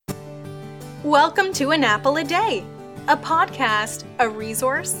Welcome to An Apple a Day, a podcast, a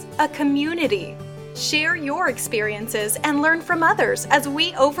resource, a community. Share your experiences and learn from others as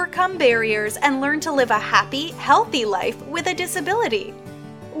we overcome barriers and learn to live a happy, healthy life with a disability.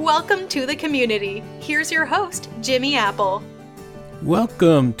 Welcome to the community. Here's your host, Jimmy Apple.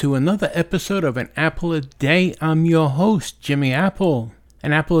 Welcome to another episode of An Apple a Day. I'm your host, Jimmy Apple.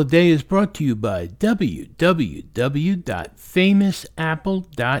 An Apple a Day is brought to you by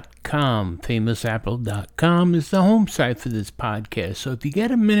www.famousapple.com. Famousapple.com is the home site for this podcast, so if you get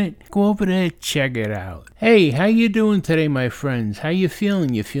a minute, go over there, check it out. Hey, how you doing today, my friends? How you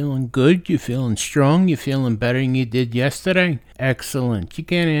feeling? You feeling good? You feeling strong? You feeling better than you did yesterday? Excellent. You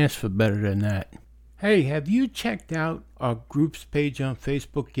can't ask for better than that. Hey, have you checked out our groups page on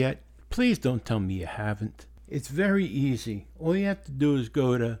Facebook yet? Please don't tell me you haven't. It's very easy. All you have to do is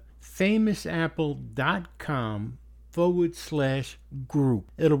go to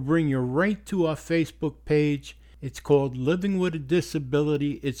famousapple.com/group. It'll bring you right to our Facebook page. It's called Living with a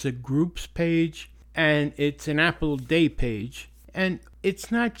Disability. It's a groups page, and it's an Apple a Day page. And it's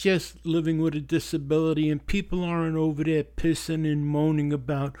not just living with a disability, and people aren't over there pissing and moaning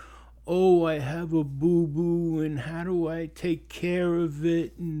about, oh, I have a boo-boo, and how do I take care of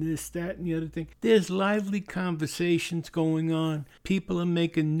it, and this, that, and the other thing. There's lively conversations going on. People are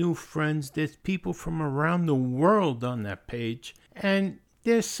making new friends. There's people from around the world on that page. And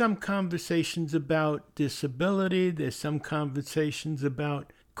there's some conversations about disability. There's some conversations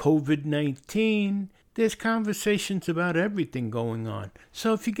about COVID-19. There's conversations about everything going on.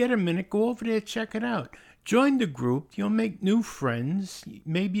 So if you get a minute, go over there, check it out. Join the group. You'll make new friends.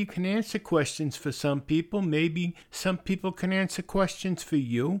 Maybe you can answer questions for some people. Maybe some people can answer questions for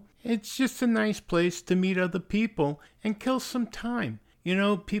you. It's just a nice place to meet other people and kill some time. You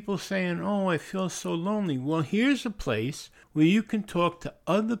know, people saying, oh, I feel so lonely. Well, here's a place where you can talk to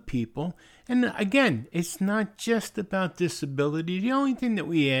other people. And again, it's not just about disability. The only thing that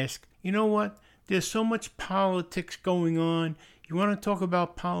we ask, you know what? There's so much politics going on. You want to talk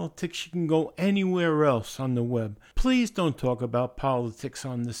about politics, you can go anywhere else on the web. Please don't talk about politics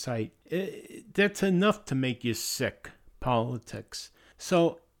on the site. That's enough to make you sick, politics.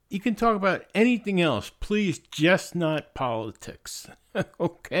 So you can talk about anything else. Please, just not politics.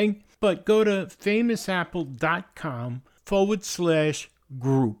 Okay? But go to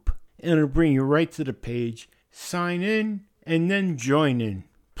famousapple.com/group. And it'll bring you right to the page. Sign in and then join in.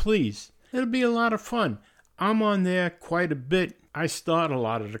 Please. It'll be a lot of fun. I'm on there quite a bit. I start a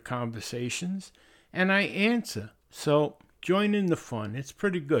lot of the conversations, and I answer. So join in the fun. It's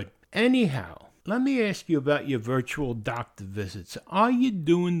pretty good. Anyhow, let me ask you about your virtual doctor visits. Are you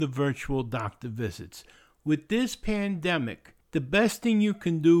doing the virtual doctor visits? With this pandemic, the best thing you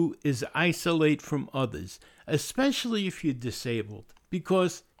can do is isolate from others, especially if you're disabled,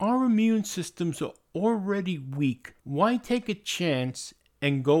 because our immune systems are already weak. Why take a chance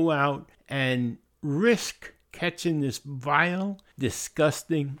and go out and risk catching this vile,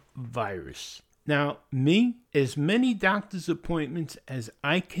 disgusting virus? Now, me, as many doctor's appointments as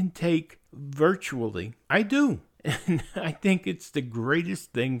I can take virtually, I do. And I think it's the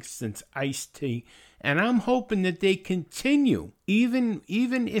greatest thing since iced tea. And I'm hoping that they continue. Even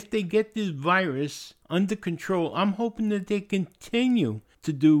if they get this virus under control, I'm hoping that they continue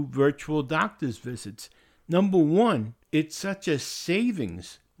to do virtual doctor's visits. Number one, it's such a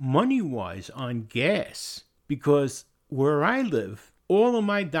savings money-wise on gas. Because where I live, all of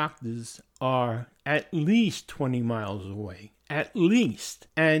my doctors are at least 20 miles away. At least.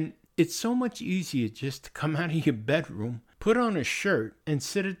 And it's so much easier just to come out of your bedroom, put on a shirt, and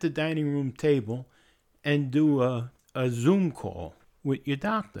sit at the dining room table and do a Zoom call with your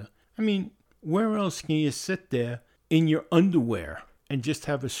doctor. I mean, where else can you sit there in your underwear and just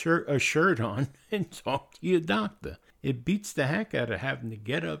have a shirt on and talk to your doctor? It beats the heck out of having to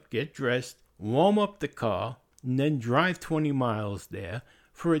get up, get dressed, warm up the car, and then drive 20 miles there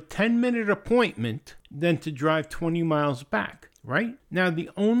for a 10-minute appointment, then to drive 20 miles back, right? Now, the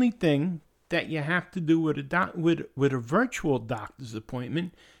only thing that you have to do with a virtual doctor's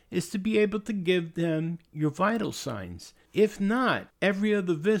appointment is to be able to give them your vital signs. If not, every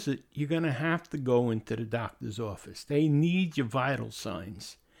other visit, you're going to have to go into the doctor's office. They need your vital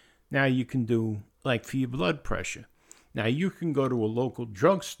signs. Now, you can do, like for your blood pressure. Now, you can go to a local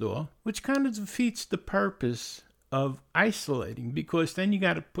drugstore, which kind of defeats the purpose of isolating, because then you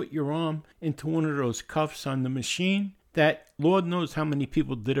got to put your arm into one of those cuffs on the machine that Lord knows how many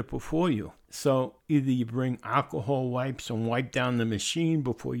people did it before you. So either you bring alcohol wipes and wipe down the machine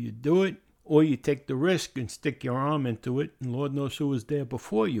before you do it, or you take the risk and stick your arm into it, and Lord knows who was there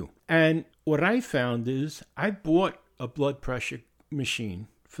before you. And what I found is I bought a blood pressure machine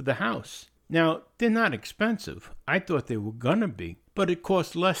for the house. Now, they're not expensive. I thought they were gonna be, but it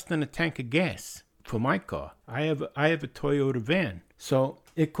costs less than a tank of gas for my car. I have a Toyota van, so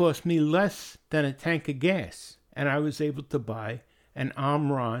it cost me less than a tank of gas, and I was able to buy an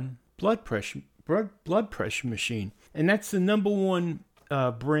Omron blood pressure machine, and that's the number one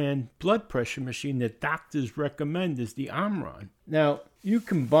brand blood pressure machine that doctors recommend is the Omron. Now, you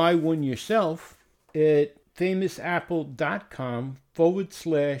can buy one yourself at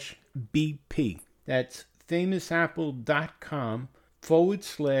famousapple.com/BP. That's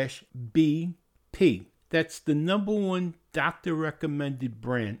famousapple.com/BP. That's the number one doctor recommended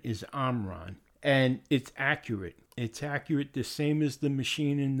brand is Omron. And it's accurate. It's accurate the same as the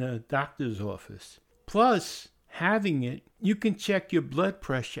machine in the doctor's office. Plus, having it, you can check your blood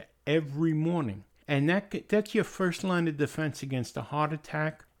pressure every morning. And that's your first line of defense against a heart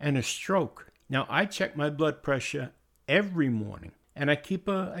attack and a stroke. Now, I check my blood pressure every morning, and I keep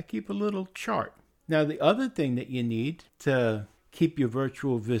a little chart. Now, the other thing that you need to keep your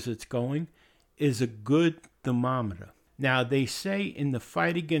virtual visits going is a good thermometer. Now, they say in the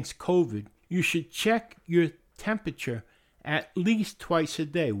fight against COVID, you should check your temperature at least twice a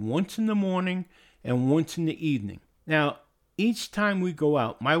day, once in the morning and once in the evening. Now, each time we go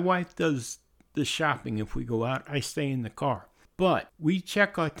out, my wife does the shopping. If we go out, I stay in the car. But we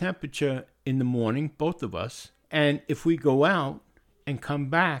check our temperature in the morning, both of us. And if we go out and come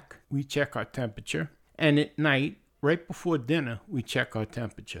back, we check our temperature. And at night, right before dinner, we check our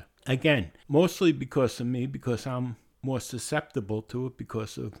temperature. Again, mostly because of me, because I'm more susceptible to it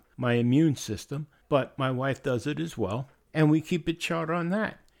because of my immune system. But my wife does it as well. And we keep a chart on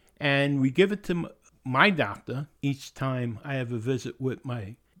that. And we give it to my doctor each time I have a visit with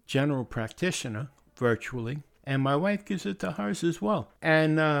my general practitioner virtually. And my wife gives it to hers as well.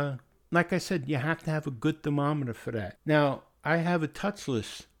 And like I said, you have to have a good thermometer for that. Now, I have a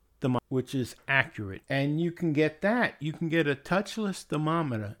touchless thermometer, which is accurate. And you can get that. You can get a touchless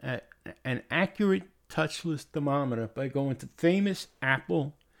thermometer, an accurate touchless thermometer by going to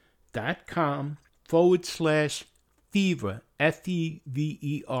famousapple.com/fever, FEVER.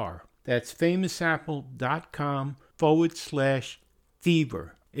 That's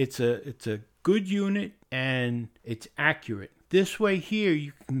famousapple.com/fever. It's a good unit and it's accurate. This way here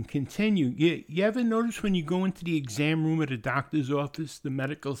you can continue. You ever notice when you go into the exam room at a doctor's office, the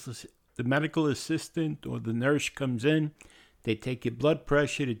medical assistant or the nurse comes in, they take your blood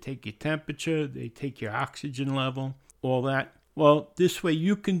pressure, they take your temperature, they take your oxygen level, all that. Well, this way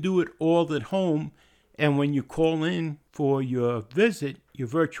you can do it all at home, and when you call in for your visit, your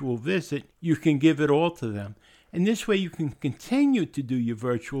virtual visit, you can give it all to them. And this way you can continue to do your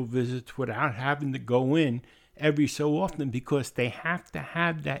virtual visits without having to go in every so often, because they have to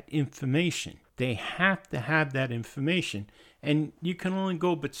have that information. They have to have that information. And you can only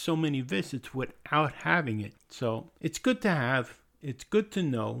go but so many visits without having it. So it's good to have, it's good to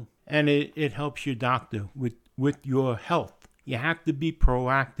know, and it helps your doctor with your health. You have to be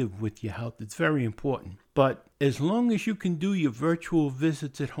proactive with your health. It's very important. But as long as you can do your virtual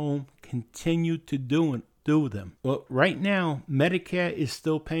visits at home, continue to do them. Well, right now, Medicare is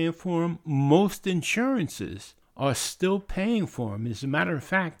still paying for them. Most insurances are still paying for them. As a matter of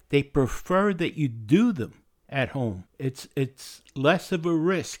fact, they prefer that you do them at home. It's less of a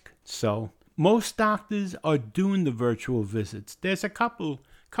risk. So most doctors are doing the virtual visits. There's a couple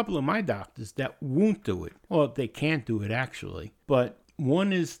of my doctors that won't do it. Well, they can't do it actually. But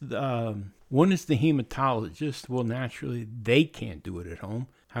one is the hematologist. Well, naturally, they can't do it at home.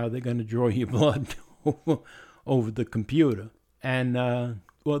 How are they going to draw your blood over the computer? And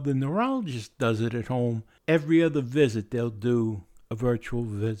the neurologist does it at home. Every other visit, they'll do a virtual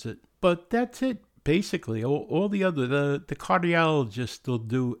visit. But that's it, basically. All the other, the cardiologist will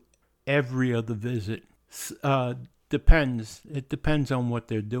do every other visit. Depends. It depends on what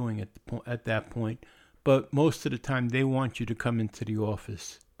they're doing at that point. But most of the time, they want you to come into the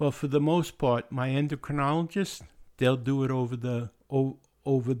office. But for the most part, my endocrinologist, they'll do it over the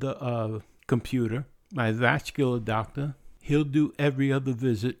computer. My vascular doctor, he'll do every other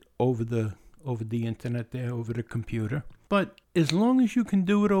visit over the internet there, over the computer. But as long as you can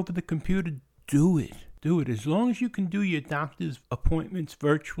do it over the computer, do it. Do it. As long as you can do your doctor's appointments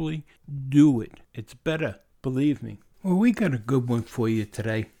virtually, do it. It's better, believe me. Well, we got a good one for you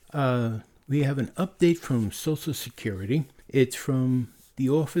today. We have an update from Social Security. It's from the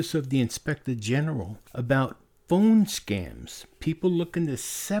Office of the Inspector General about phone scams. People looking to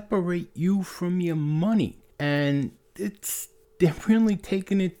separate you from your money. And they're really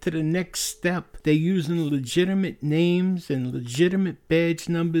taking it to the next step. They're using legitimate names and legitimate badge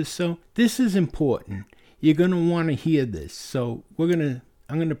numbers. So this is important. You're going to want to hear this. So we're going to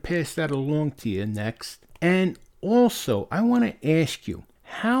I'm going to pass that along to you next. And also, I want to ask you,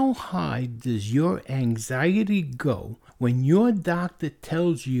 how high does your anxiety go when your doctor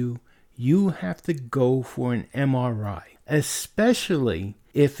tells you you have to go for an MRI? Especially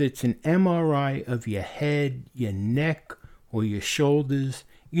if it's an MRI of your head, your neck, or your shoulders.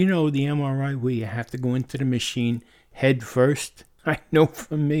 You know, the MRI where you have to go into the machine head first. I know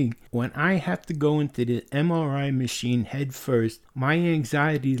for me, when I have to go into the MRI machine head first, my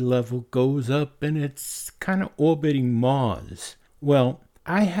anxiety level goes up and it's kind of orbiting Mars. Well,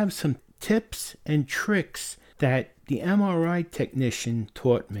 I have some tips and tricks that the MRI technician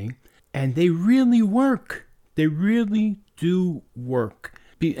taught me, and they really work. They really do work.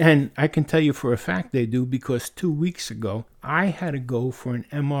 And I can tell you for a fact they do, because 2 weeks ago, I had to go for an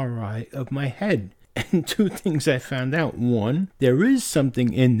MRI of my head. And 2 things I found out. 1, there is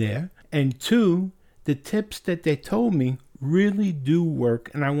something in there. And 2, the tips that they told me really do work,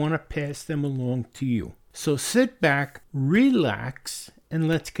 and I want to pass them along to you. So sit back, relax, and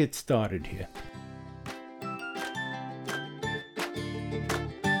let's get started here.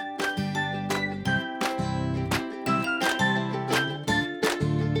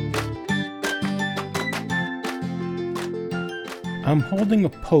 I'm holding a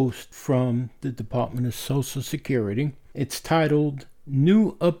post from the Department of Social Security. It's titled,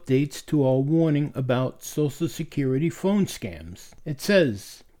 New Updates to Our Warning About Social Security Phone Scams. It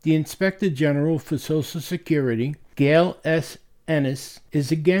says, the Inspector General for Social Security, Gail S. Ennis,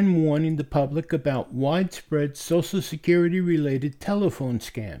 is again warning the public about widespread Social Security-related telephone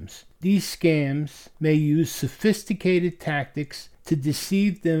scams. These scams may use sophisticated tactics to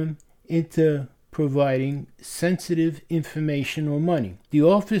deceive them into providing sensitive information or money. The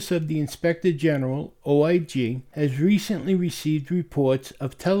Office of the Inspector General, OIG, has recently received reports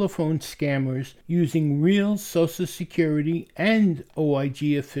of telephone scammers using real Social Security and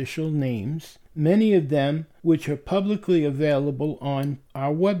OIG official names, many of them which are publicly available on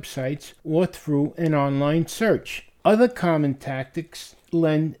our websites or through an online search. Other common tactics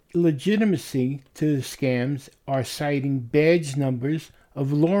lend legitimacy to the scams are citing badge numbers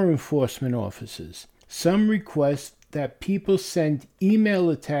of law enforcement officers. Some request that people send email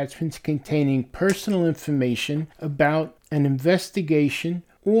attachments containing personal information about an investigation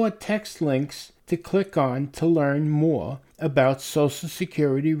or text links to click on to learn more about Social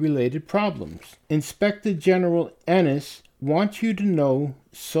Security related problems. Inspector General Ennis wants you to know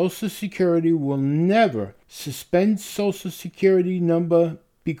Social Security will never suspend Social Security number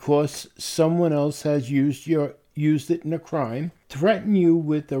because someone else has used it in a crime, threaten you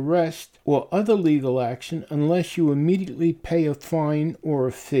with arrest or other legal action unless you immediately pay a fine or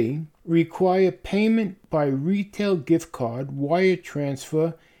a fee, require payment by retail gift card, wire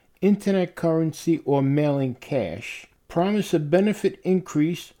transfer, internet currency, or mailing cash, promise a benefit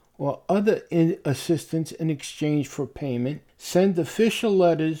increase or other assistance in exchange for payment, send official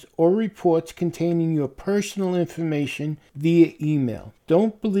letters or reports containing your personal information via email.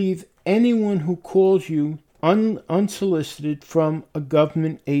 Don't believe anyone who calls you unsolicited from a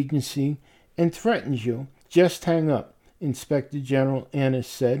government agency and threatens you. Just hang up, Inspector General Ennis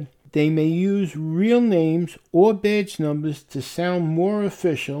said. They may use real names or badge numbers to sound more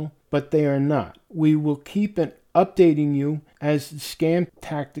official, but they are not. We will keep updating you as the scam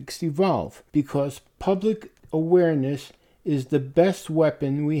tactics evolve, because public awareness is the best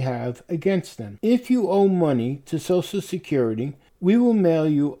weapon we have against them. If you owe money to Social Security, we will mail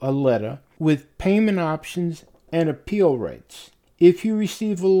you a letter with payment options and appeal rights. If you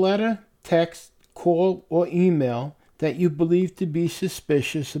receive a letter, text, call, or email that you believe to be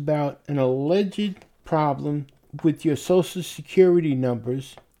suspicious about an alleged problem with your Social Security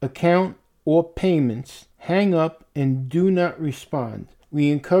numbers, account, or payments, hang up and do not respond. We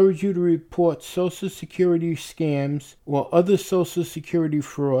encourage you to report Social Security scams or other Social Security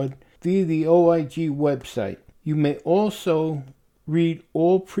fraud via the OIG website. You may also read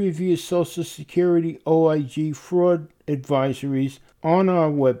all previous Social Security OIG fraud advisories on our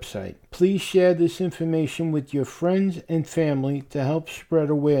website. Please share this information with your friends and family to help spread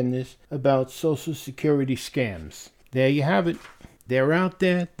awareness about Social Security scams. There you have it. They're out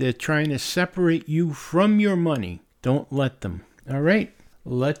there. They're trying to separate you from your money. Don't let them. All right,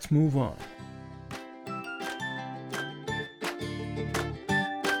 let's move on.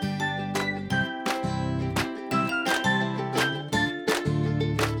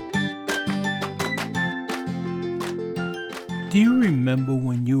 Do you remember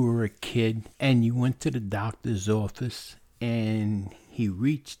when you were a kid and you went to the doctor's office and he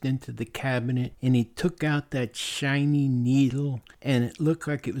reached into the cabinet and he took out that shiny needle, and it looked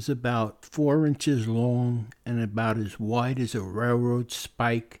like it was about 4 inches long and about as wide as a railroad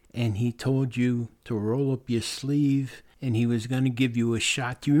spike, and he told you to roll up your sleeve and he was going to give you a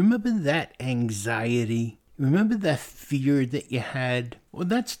shot. Do you remember that anxiety? Remember that fear that you had? Well,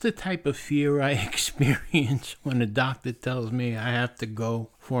 that's the type of fear I experience when a doctor tells me I have to go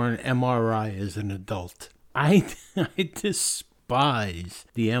for an MRI as an adult. I despise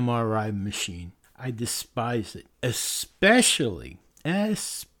the MRI machine. I despise it, especially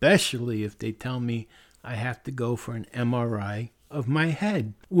if they tell me I have to go for an MRI of my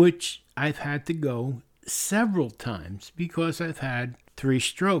head, which I've had to go several times because I've had 3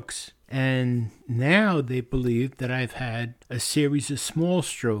 strokes. And now they believe that I've had a series of small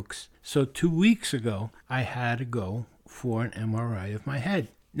strokes. So 2 weeks ago, I had to go for an MRI of my head.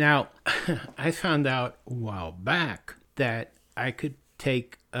 Now, I found out a while back that I could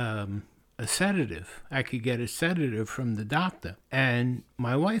take a sedative. I could get a sedative from the doctor. And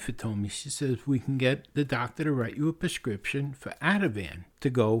my wife had told me, she says, we can get the doctor to write you a prescription for Ativan to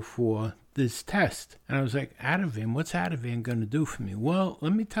go for this test. And I was like, Ativan? What's Ativan going to do for me? Well,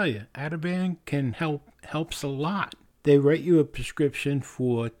 let me tell you, Ativan helps a lot. They write you a prescription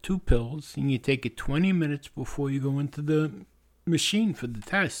for 2 pills, and you take it 20 minutes before you go into the machine for the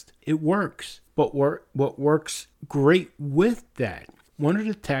test. It works. But what works great with that, one of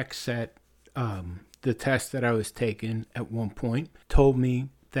the techs at the test that I was taking at one point told me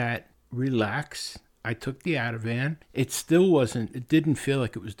that relax. I took the Ativan. It didn't feel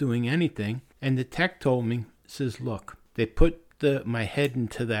like it was doing anything. And the tech told me, says, look, they put my head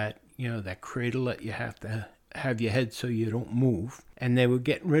into that, that cradle that you have to have your head so you don't move. And they were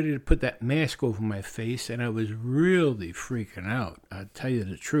getting ready to put that mask over my face. And I was really freaking out. I'll tell you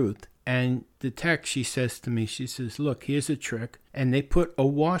the truth. And the tech, she says to me, she says, look, here's a trick. And they put a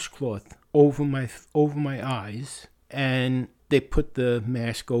washcloth over my eyes, and they put the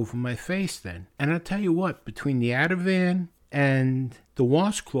mask over my face then. And I'll tell you what, between the Ativan and the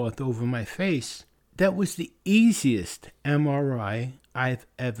washcloth over my face, that was the easiest MRI I've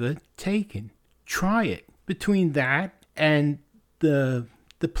ever taken. Try it. Between that and the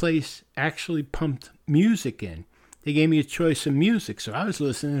place actually pumped music in. They gave me a choice of music, so I was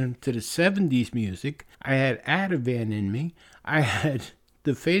listening to the 70s music. I had Ativan in me. I had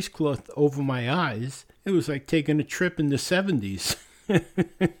the face cloth over my eyes. It was like taking a trip in the 70s.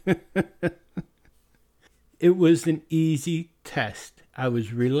 It was an easy test. I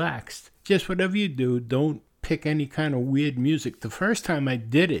was relaxed. Just whatever you do, don't pick any kind of weird music. The first time I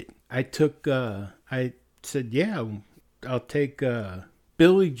did it, I said, yeah, I'll take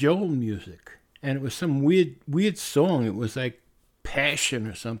Billy Joel music. And it was some weird song. It was like Passion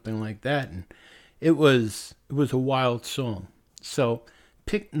or something like that. And it was a wild song. So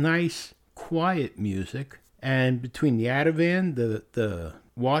pick nice, quiet music. And between the Ativan, the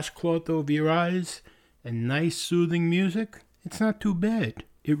washcloth over your eyes, and nice, soothing music, it's not too bad.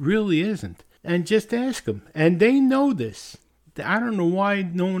 It really isn't. And just ask them. And they know this. I don't know why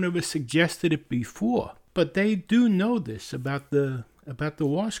no one ever suggested it before. But they do know this about the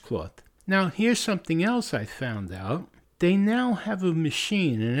washcloth. Now, here's something else I found out. They now have a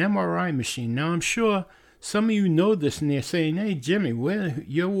machine, an MRI machine. Now, I'm sure some of you know this, and they're saying, hey, Jimmy,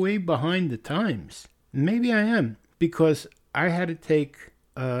 you're way behind the times. Maybe I am, because I had to take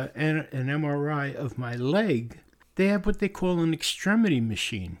an MRI of my leg. They have what they call an extremity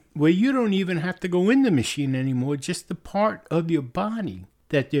machine, where you don't even have to go in the machine anymore, just the part of your body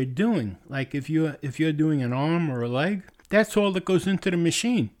that they're doing. Like if you're doing an arm or a leg, that's all that goes into the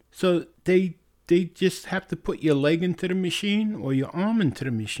machine. So they just have to put your leg into the machine or your arm into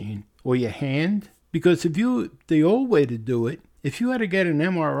the machine or your hand. Because the old way to do it, if you had to get an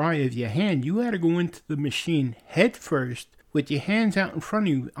MRI of your hand, you had to go into the machine head first with your hands out in front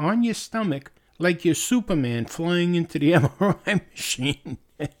of you on your stomach like you're Superman flying into the MRI machine.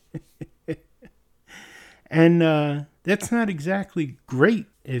 And that's not exactly great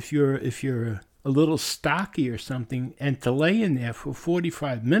if you're a little stocky or something, and to lay in there for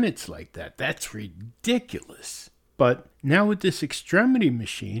 45 minutes like that, that's ridiculous. But now with this extremity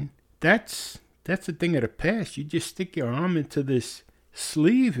machine, that's a thing of the past. You just stick your arm into this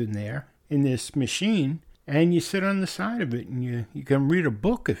sleeve in there, in this machine, and you sit on the side of it, and you can read a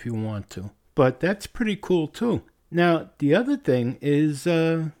book if you want to. But that's pretty cool too. Now, the other thing is,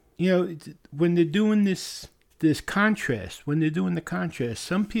 when they're doing this contrast,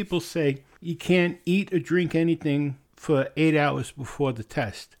 some people say you can't eat or drink anything for 8 hours before the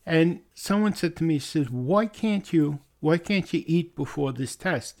test. And someone said to me, says, why can't you eat before this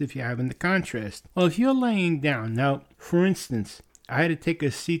test if you're having the contrast? Well, if you're laying down, now, for instance, I had to take a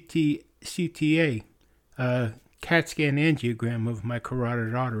CTA, CAT scan angiogram of my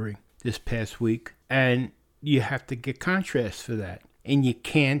carotid artery this past week, and you have to get contrast for that. And you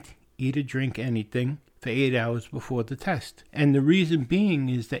can't eat or drink anything for 8 hours before the test. And the reason being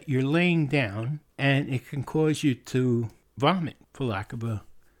is that you're laying down and it can cause you to vomit, for lack of a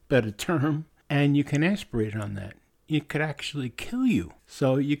better term, and you can aspirate on that. It could actually kill you.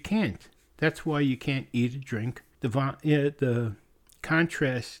 So you can't. That's why you can't eat or drink. The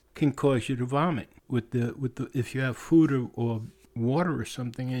contrast can cause you to vomit with the if you have food or water or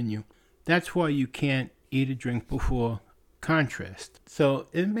something in you. That's why you can't eat or drink before contrast. So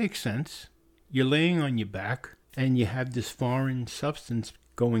it makes sense. You're laying on your back and you have this foreign substance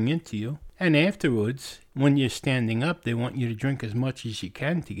going into you. And afterwards, when you're standing up, they want you to drink as much as you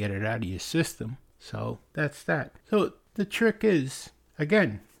can to get it out of your system. So that's that. So the trick is,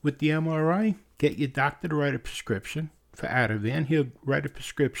 again, with the MRI, get your doctor to write a prescription for Ativan. He'll write a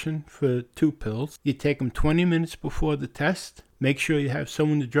prescription for 2 pills. You take them 20 minutes before the test. Make sure you have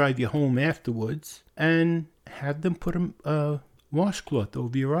someone to drive you home afterwards. And have them put a washcloth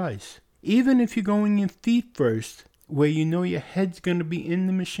over your eyes. Even if you're going in feet first, where you know your head's going to be in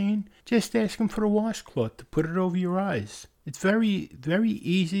the machine, just ask them for a washcloth to put it over your eyes. It's very, very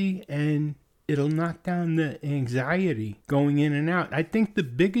easy, and it'll knock down the anxiety going in and out. I think the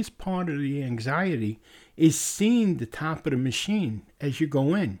biggest part of the anxiety is seeing the top of the machine as you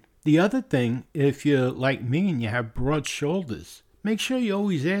go in. The other thing, if you're like me and you have broad shoulders, make sure you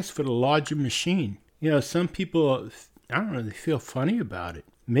always ask for the larger machine. You know, some people, I don't know, they feel funny about it.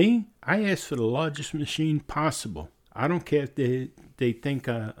 Me, I ask for the largest machine possible. I don't care if they think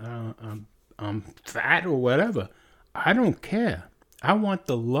I'm fat or whatever. I don't care. I want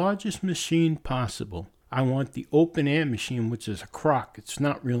the largest machine possible. I want the open air machine, which is a crock. It's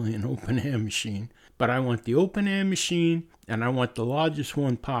not really an open air machine. But I want the open air machine, and I want the largest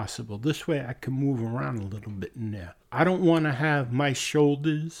one possible. This way I can move around a little bit in there. I don't want to have my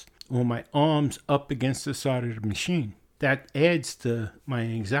shoulders or my arms up against the side of the machine. That adds to my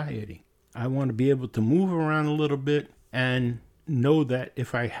anxiety. I want to be able to move around a little bit and know that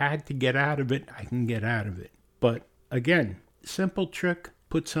if I had to get out of it, I can get out of it. But again, simple trick,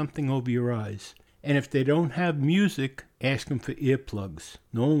 put something over your eyes. And if they don't have music, ask them for earplugs.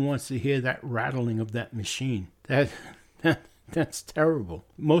 No one wants to hear that rattling of that machine. That's terrible.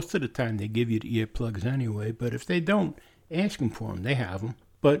 Most of the time they give you the earplugs anyway, but if they don't, ask them for them. They have them.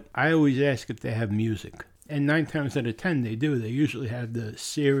 But I always ask if they have music. And 9 times out of 10 they do. They usually have the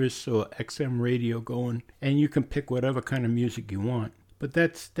Sirius or XM radio going, and you can pick whatever kind of music you want. But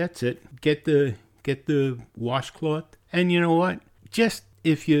that's it. Get the washcloth. And you know what? Just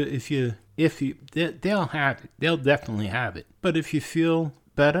if you they'll have it. They'll definitely have it. But if you feel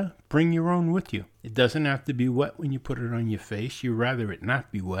better, bring your own with you. It doesn't have to be wet when you put it on your face. You'd rather it not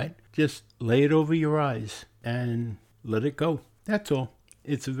be wet. Just lay it over your eyes and let it go. That's all.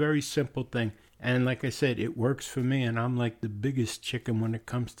 It's a very simple thing. And like I said, it works for me, and I'm like the biggest chicken when it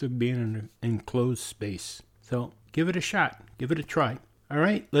comes to being in an enclosed space. So give it a shot. Give it a try. All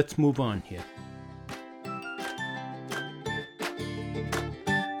right, let's move on here.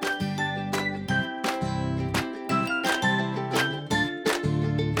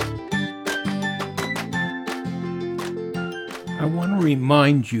 I want to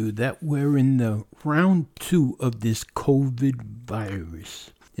remind you that we're in the round 2 of this COVID virus.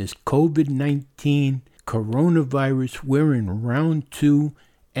 This COVID-19 coronavirus, we're in round 2,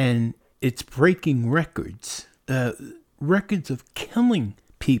 and it's breaking records. Records of killing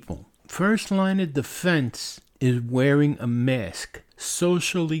people. First line of defense is wearing a mask,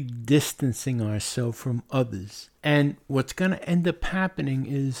 socially distancing ourselves from others. And what's going to end up happening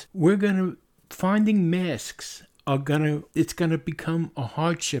is finding masks it's going to become a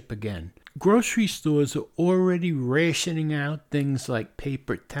hardship again. Grocery stores are already rationing out things like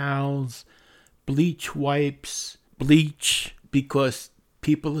paper towels, bleach wipes, bleach, because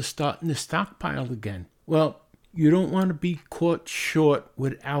people are starting to stockpile again. Well, you don't want to be caught short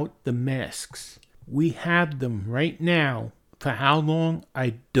without the masks. We have them right now. For how long,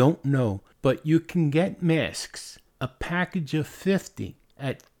 I don't know. But you can get masks, a package of 50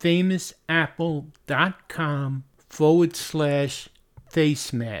 at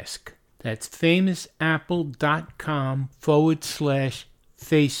famousapple.com/face mask. That's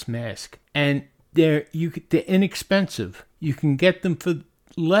famousapple.com/face mask. And they're inexpensive. You can get them for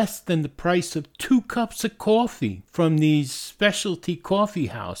less than the price of 2 cups of coffee from these specialty coffee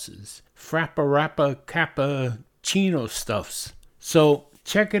houses. Frappa cappuccino stuffs. So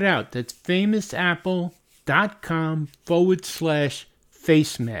check it out. That's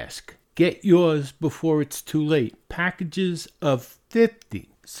famousapple.com/face mask. Get yours before it's too late. Packages of 50.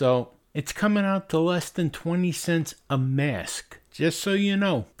 So it's coming out to less than 20 cents a mask. Just so you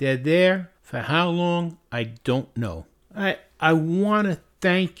know, they're there. For how long, I don't know. I want to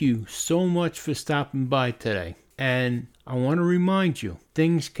thank you so much for stopping by today. And I want to remind you,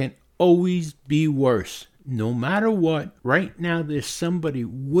 things can always be worse. No matter what, right now there's somebody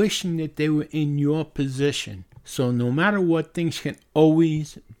wishing that they were in your position. So no matter what, things can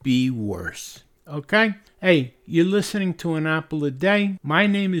always be worse. Okay? Hey, you're listening to An Apple a Day. My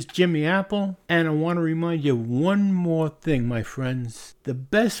name is Jimmy Apple, and I want to remind you one more thing, my friends. The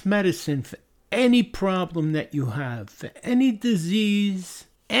best medicine for any problem that you have, for any disease,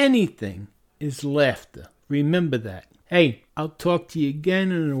 anything, is laughter. Remember that. Hey, I'll talk to you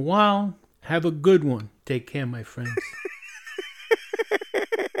again in a while. Have a good one. Take care, my friends.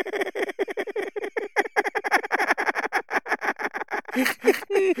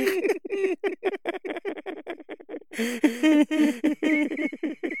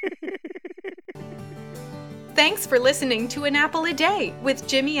 Thanks for listening to An Apple a Day with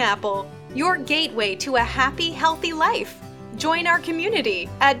Jimmy Apple, your gateway to a happy, healthy life. Join our community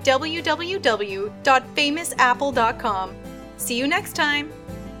at www.famousapple.com. See you next time.